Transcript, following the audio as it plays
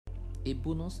a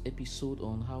bonus episode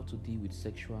on how to deal with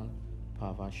sexual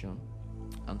perversion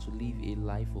and to live a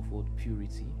life of what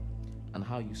purity and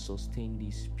how you sustain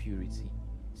this purity.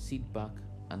 Sit back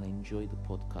and enjoy the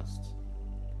podcast.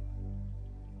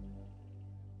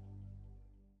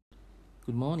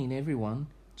 Good morning, everyone.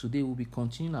 Today we'll be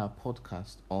continuing our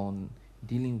podcast on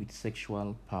dealing with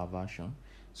sexual perversion.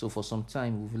 So, for some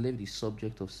time, we've left the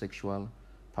subject of sexual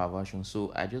perversion.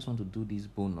 So, I just want to do this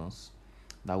bonus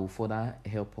that will further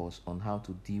help us on how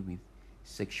to deal with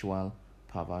sexual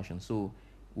perversion. So,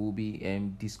 we'll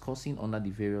be discussing under the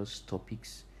various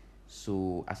topics.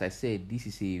 So, as I said, this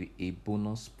is a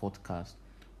bonus podcast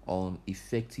on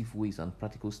effective ways and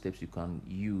practical steps you can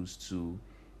use to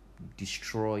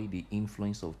destroy the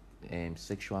influence of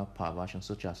sexual perversion,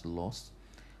 such as lust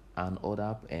and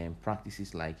other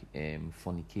practices like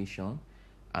fornication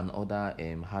and other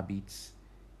habits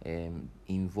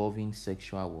involving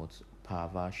sexual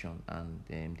perversion and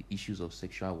the issues of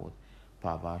sexual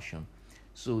perversion.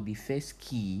 So the first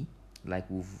key, like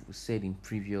we've said in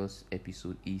previous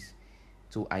episode, is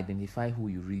to identify who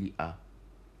you really are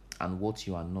and what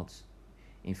you are not.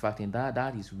 In fact, in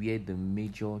that is where the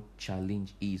major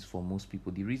challenge is for most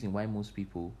people. The reason why most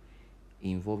people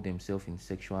involve themselves in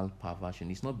sexual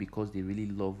perversion is not because they really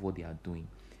love what they are doing,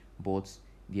 but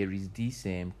there is this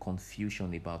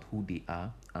confusion about who they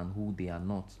are and who they are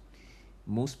not.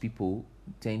 Most people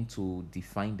tend to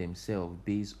define themselves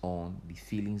based on the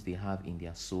feelings they have in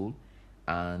their soul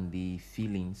and the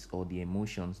feelings or the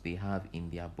emotions they have in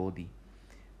their body.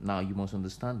 Now, you must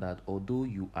understand that although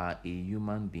you are a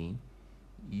human being,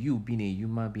 you being a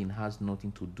human being has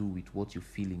nothing to do with what you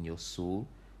feel in your soul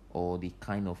or the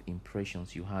kind of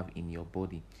impressions you have in your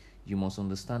body. You must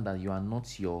understand that you are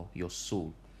not your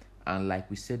soul. And like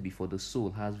we said before, the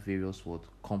soul has various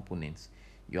components.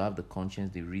 You have the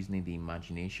conscience, the reasoning, the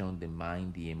imagination, the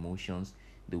mind, the emotions,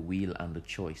 the will, and the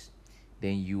choice.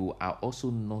 Then you are also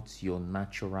not your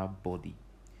natural body.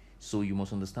 So you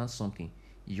must understand something.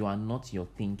 You are not your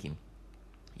thinking.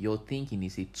 Your thinking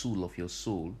is a tool of your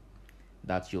soul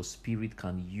that your spirit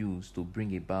can use to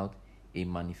bring about a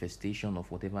manifestation of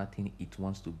whatever thing it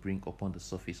wants to bring upon the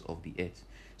surface of the earth.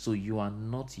 So you are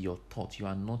not your thought, you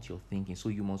are not your thinking. So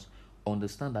you must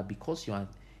understand that because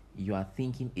you are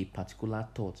thinking a particular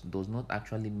thought does not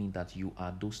actually mean that you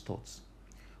are those thoughts.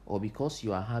 Or because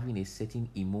you are having a certain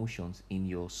emotions in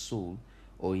your soul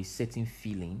or a certain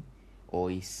feeling or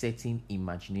a certain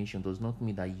imagination does not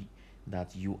mean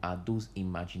that you are those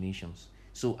imaginations.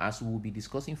 So as we'll be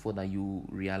discussing further, you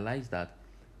realize that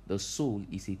the soul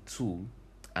is a tool,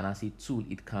 and as a tool,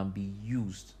 it can be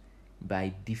used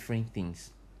by different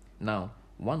things. Now,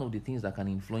 one of the things that can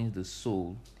influence the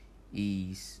soul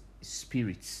is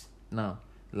spirits. Now,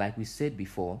 like we said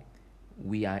before,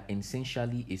 we are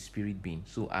essentially a spirit being.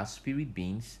 So as spirit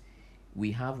beings,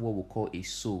 we have what we call a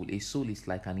soul. A soul is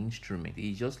like an instrument.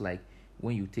 It's just like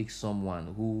when you take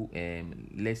someone who,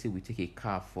 let's say we take a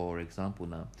car, for example.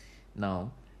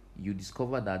 Now you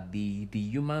discover that the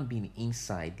human being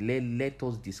inside, let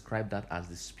us describe that as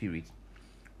the spirit,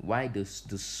 while the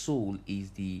soul is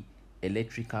the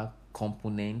electrical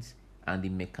component and the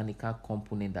mechanical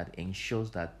component that ensures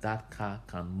that car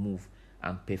can move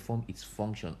and perform its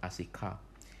function as a car.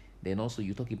 Then also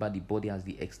you talk about the body as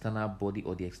the external body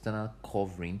or the external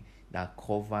covering that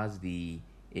covers the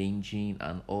engine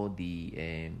and all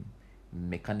the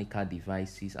mechanical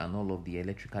devices and all of the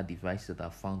electrical devices that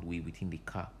are found within the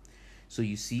car. So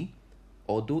you see,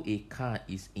 although a car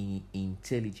is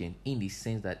intelligent in the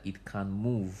sense that it can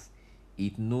move,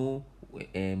 it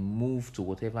move to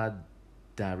whatever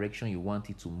direction you want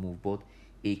it to move, but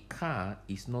a car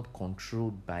is not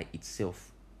controlled by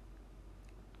itself.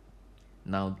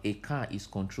 Now, a car is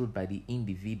controlled by the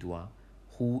individual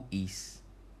who is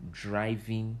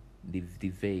driving the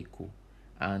vehicle,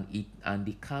 and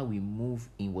the car will move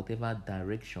in whatever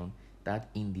direction that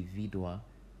individual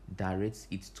directs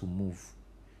it to move.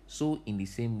 So in the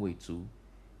same way too,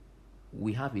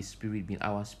 we have a spirit being.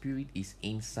 Our spirit is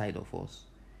inside of us,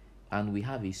 and we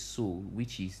have a soul,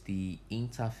 which is the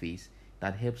interface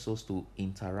that helps us to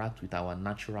interact with our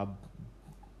natural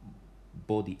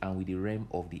body and with the realm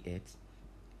of the earth.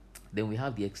 Then we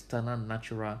have the external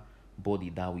natural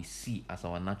body that we see as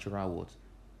our natural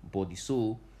body.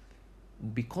 So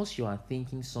because you are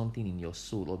thinking something in your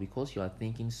soul or because you are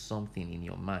thinking something in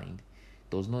your mind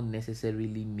does not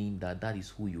necessarily mean that is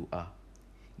who you are.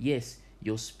 Yes,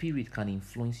 your spirit can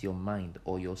influence your mind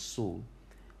or your soul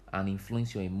and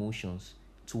influence your emotions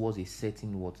towards a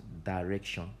certain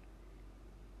direction.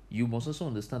 You must also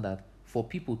understand that for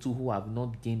people too who have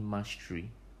not gained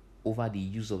mastery over the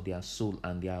use of their soul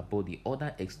and their body,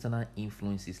 other external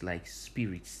influences like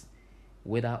spirits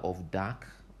whether of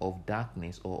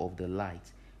darkness or of the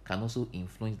light, can also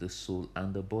influence the soul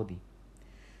and the body.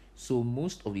 So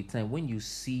most of the time when you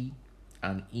see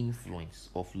an influence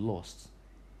of lust,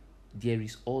 there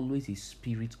is always a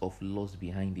spirit of lust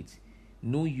behind it.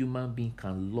 No human being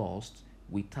can lust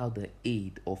without the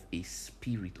aid of a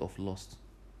spirit of lust.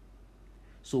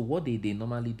 So what they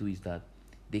normally do is that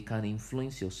they can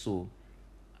influence your soul,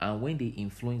 and when they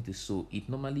influence the soul, it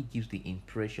normally gives the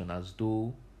impression as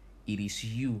though it is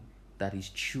you that is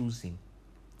choosing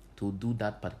to do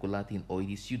that particular thing, or it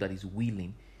is you that is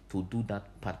willing to do that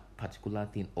particular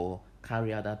thing or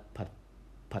carry out that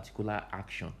particular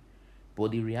action.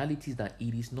 But the reality is that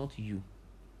it is not you,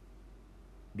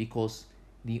 because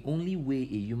the only way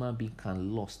a human being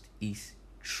can lust is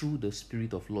through the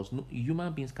spirit of lust. No,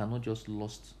 human beings cannot just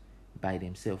lust by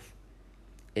themselves,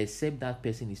 except that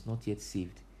person is not yet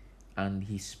saved and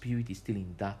his spirit is still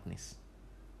in darkness.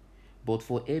 But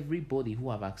for everybody who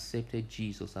have accepted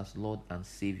Jesus as Lord and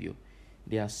Savior,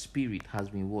 their spirit has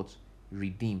been what?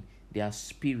 Redeemed. Their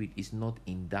spirit is not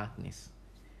in darkness.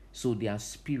 So their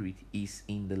spirit is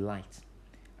in the light.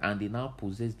 And they now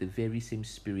possess the very same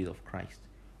spirit of Christ,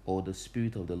 or the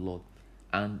spirit of the Lord.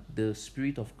 And the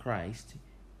spirit of Christ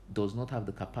does not have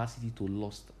the capacity to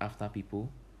lust after people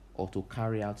or to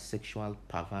carry out sexual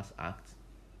perverse acts.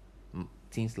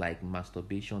 Things like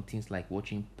masturbation, things like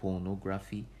watching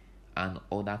pornography, and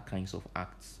other kinds of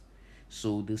acts.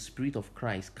 So the spirit of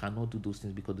Christ cannot do those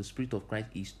things, because the spirit of Christ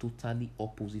is totally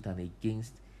opposite and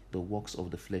against the works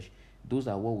of the flesh. Those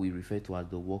are what we refer to as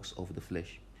the works of the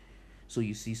flesh. So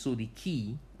you see, so the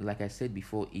key, like I said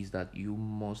before, is that you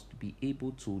must be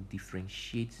able to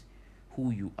differentiate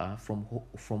who you are from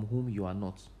whom you are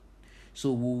not.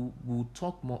 So we'll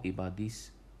talk more about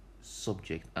this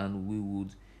subject, and we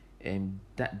would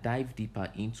dive deeper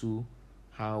into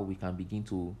how we can begin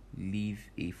to live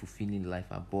a fulfilling life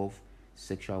above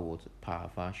sexual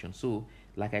perversion. So,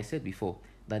 like I said before,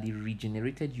 that the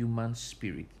regenerated human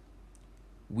spirit,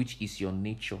 which is your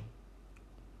nature,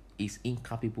 is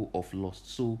incapable of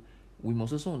lust. So, we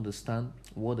must also understand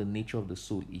what the nature of the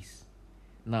soul is.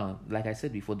 Now, like I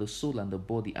said before, the soul and the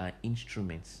body are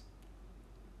instruments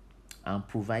and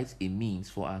provides a means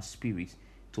for our spirit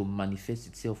to manifest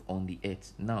itself on the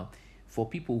earth. Now, for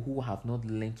people who have not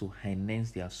learned to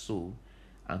harness their soul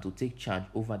and to take charge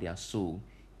over their soul,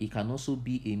 it can also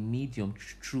be a medium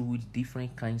through which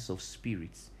different kinds of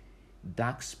spirits,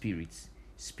 dark spirits,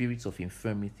 spirits of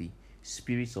infirmity,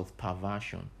 spirits of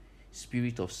perversion,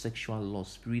 spirit of sexual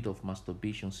lust, spirit of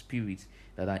masturbation, spirits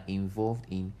that are involved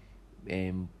in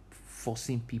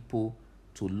forcing people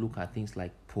to look at things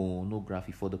like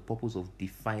pornography for the purpose of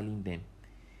defiling them.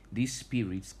 These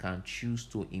spirits can choose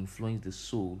to influence the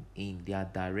soul in their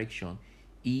direction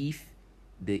if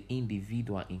the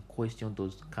individual in question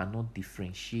cannot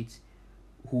differentiate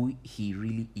who he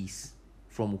really is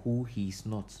from who he is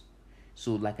not.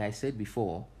 So, like I said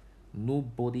before,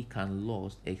 nobody can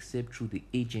lust except through the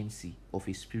agency of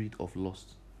a spirit of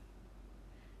lust.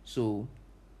 So,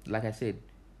 like I said,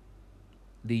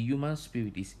 the human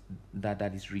spirit is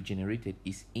that is regenerated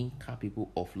is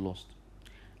incapable of lust.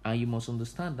 And you must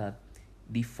understand that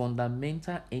the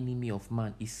fundamental enemy of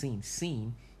man is sin.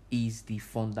 Sin is the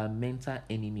fundamental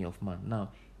enemy of man. Now,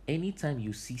 anytime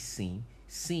you see sin,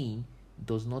 sin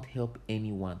does not help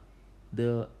anyone.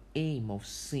 The aim of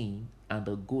sin and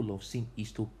the goal of sin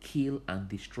is to kill and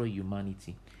destroy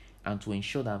humanity, and to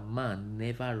ensure that man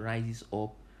never rises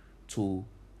up to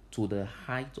the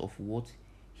height of what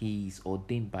he is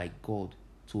ordained by God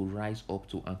to rise up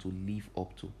to and to live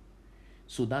up to.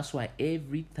 So that's why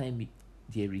every time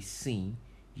there is sin,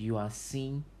 you are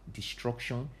seeing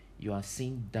destruction, you are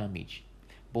seeing damage.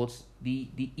 But the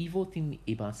evil thing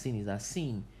about sin is that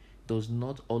sin does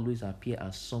not always appear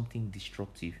as something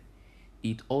destructive.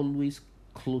 It always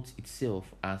clothes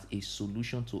itself as a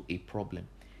solution to a problem.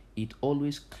 It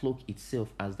always cloaks itself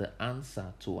as the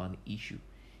answer to an issue.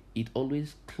 It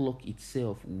always cloaks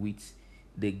itself with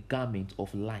the garment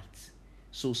of light.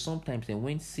 So sometimes, and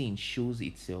when sin shows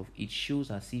itself, it shows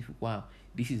as if, wow,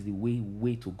 this is the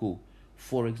way to go.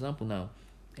 For example, now,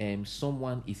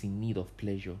 someone is in need of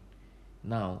pleasure.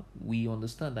 Now, we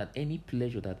understand that any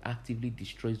pleasure that actively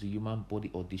destroys the human body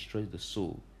or destroys the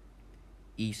soul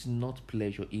is not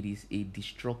pleasure, it is a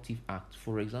destructive act.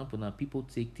 For example, now people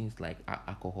take things like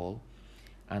alcohol,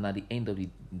 and at the end of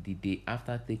the day,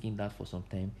 after taking that for some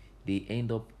time, they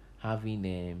end up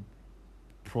having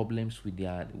problems with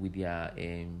their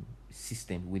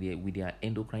system, with their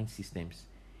endocrine systems.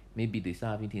 Maybe they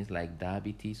start having things like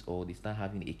diabetes, or they start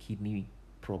having a kidney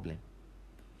problem.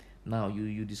 Now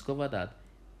you discover that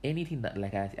anything that,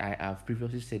 like I have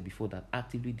previously said before, that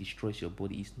actively destroys your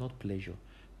body is not pleasure.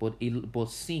 But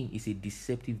sin is a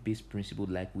deceptive based principle,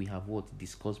 like we have what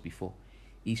discussed before.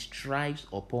 It strives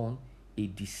upon a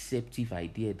deceptive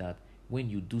idea that when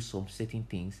you do some certain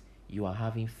things, you are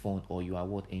having fun, or you are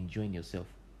what enjoying yourself.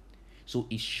 So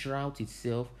it shrouds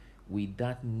itself with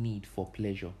that need for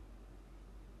pleasure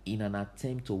in an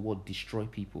attempt to what destroy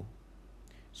people.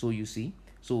 So you see,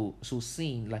 so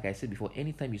sin, like I said before,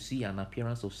 anytime you see an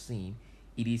appearance of sin,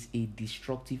 it is a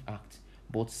destructive act.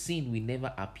 But sin will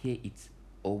never appear it,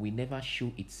 or will never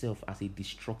show itself as a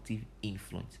destructive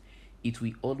influence. It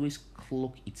will always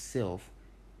cloak itself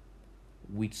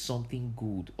with something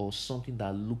good, or something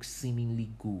that looks seemingly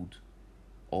good,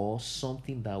 or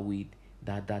something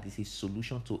that is a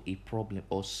solution to a problem,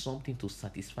 or something to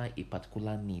satisfy a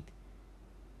particular need.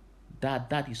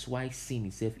 That is why sin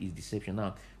itself is deception.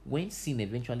 Now, when sin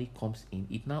eventually comes in,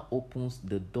 it now opens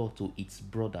the door to its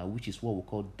brother, which is what we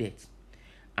call death.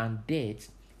 And death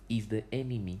is the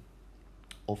enemy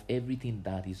of everything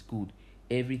that is good,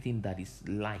 everything that is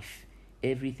life,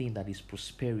 everything that is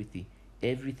prosperity,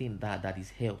 everything that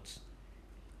is health.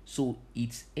 So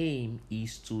its aim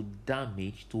is to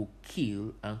damage, to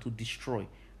kill, and to destroy.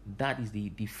 That is the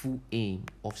full aim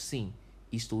of sin,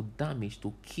 is to damage,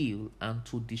 to kill, and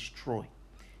to destroy.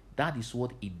 That is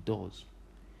what it does.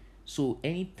 So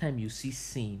anytime you see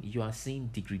sin, you are seeing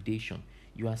degradation,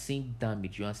 you are seeing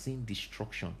damage, you are seeing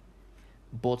destruction.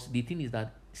 But the thing is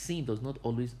that sin does not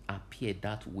always appear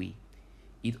that way.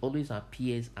 It always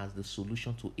appears as the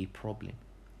solution to a problem.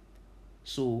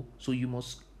 So you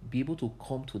must be able to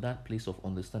come to that place of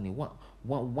understanding.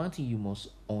 One thing you must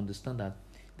understand, that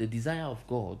the desire of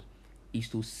God is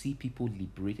to see people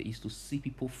liberated, is to see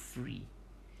people free.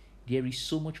 There is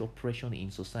so much oppression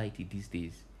in society these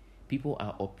days. People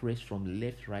are oppressed from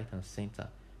left, right, and center,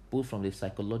 both from the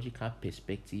psychological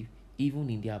perspective, even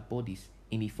in their bodies,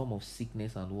 in the form of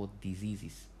sickness and what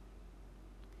diseases.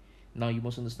 Now you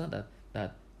must understand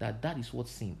that is what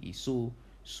sin is. So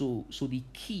the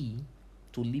key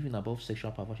to living above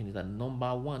sexual perversion is that,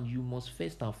 number one, you must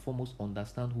first and foremost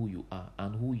understand who you are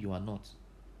and who you are not.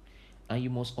 And you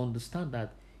must understand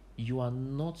that you are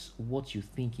not what you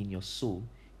think in your soul.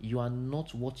 You are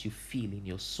not what you feel in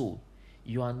your soul.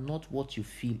 You are not what you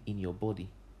feel in your body.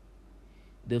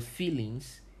 The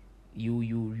feelings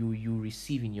you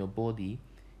receive in your body,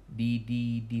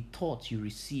 the thoughts you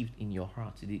received in your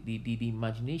heart, the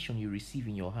imagination you receive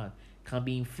in your heart can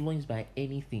be influenced by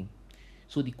anything.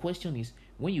 So the question is,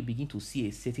 when you begin to see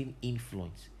a certain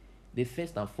influence, the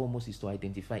first and foremost is to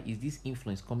identify, is this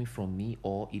influence coming from me,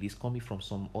 or it is coming from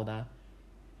some other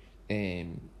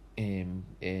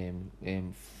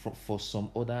for some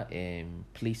other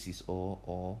places,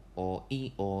 or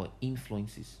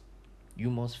influences. You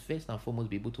must first and foremost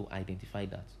be able to identify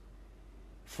that.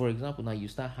 For example, now you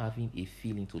start having a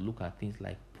feeling to look at things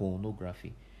like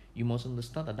pornography. You must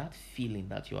understand that feeling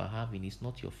that you are having is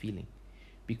not your feeling,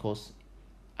 because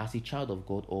as a child of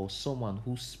God, or someone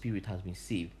whose spirit has been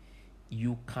saved,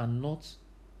 you cannot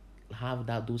have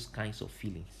those kinds of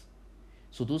feelings.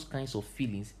 So those kinds of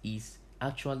feelings is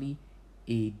actually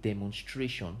a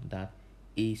demonstration that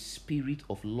a spirit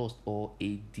of lust, or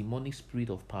a demonic spirit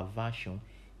of perversion,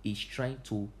 is trying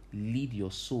to lead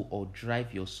your soul or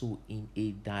drive your soul in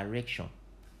a direction.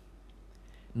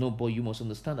 No, but you must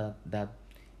understand that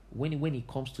when it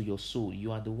comes to your soul,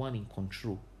 you are the one in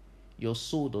control. Your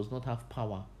soul does not have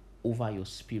power over your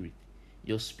spirit.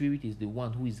 Your spirit is the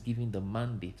one who is given the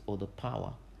mandate or the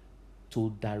power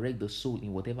to direct the soul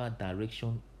in whatever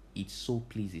direction its soul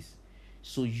pleases.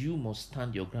 So you must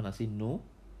stand your ground and say, no,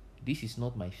 this is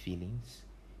not my feelings.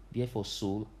 Therefore,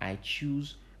 soul, I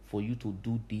choose for you to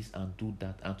do this and do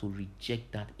that, and to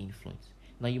reject that influence.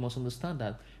 Now you must understand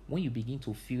that when you begin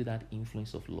to feel that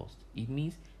influence of lust, it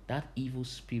means that evil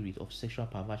spirit of sexual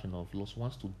perversion of lust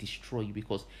wants to destroy you,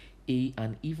 because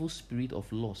an evil spirit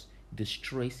of lust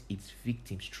destroys its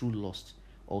victims through lust,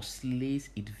 or slays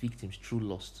its victims through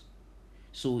lust.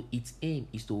 So its aim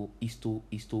is to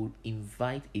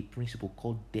invite a principle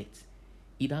called death,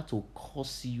 either to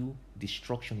cause you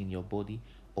destruction in your body,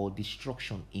 or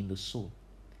destruction in the soul.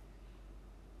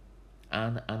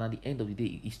 And at the end of the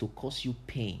day, it is to cause you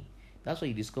pain. That's why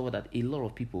you discover that a lot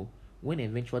of people, when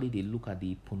eventually they look at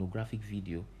the pornographic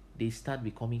video, they start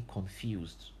becoming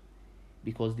confused,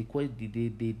 because they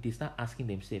start asking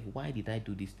themselves, why did I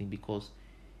do this thing? Because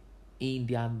they've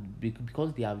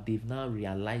now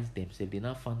realized themselves, they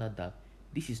now found out that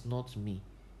this is not me,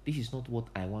 this is not what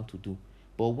I want to do.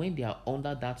 But when they are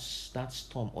under that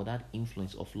storm or that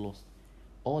influence of lust,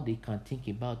 all they can think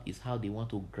about is how they want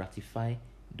to gratify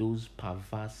those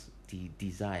perverse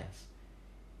desires.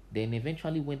 Then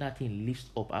eventually, when that thing lifts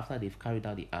up after they've carried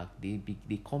out the act,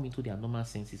 they come into their normal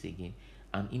senses again,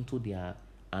 and into their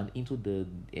and into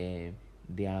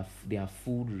their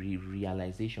full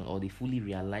realization, or they fully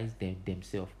realize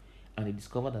themselves, and they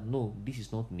discover that no, this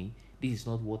is not me. This is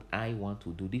not what I want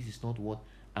to do. This is not what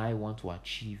I want to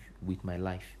achieve with my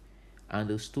life. And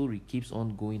the story keeps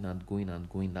on going and going and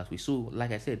going that way. So,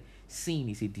 like I said, sin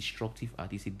is a destructive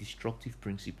act, it's a destructive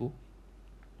principle,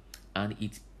 and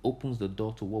it opens the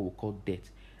door to what we call death.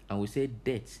 And we say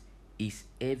death is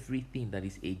everything that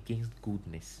is against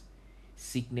goodness: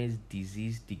 sickness,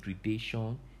 disease,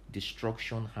 degradation,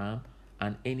 destruction, harm,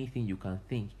 and anything you can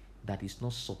think that is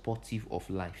not supportive of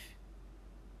life.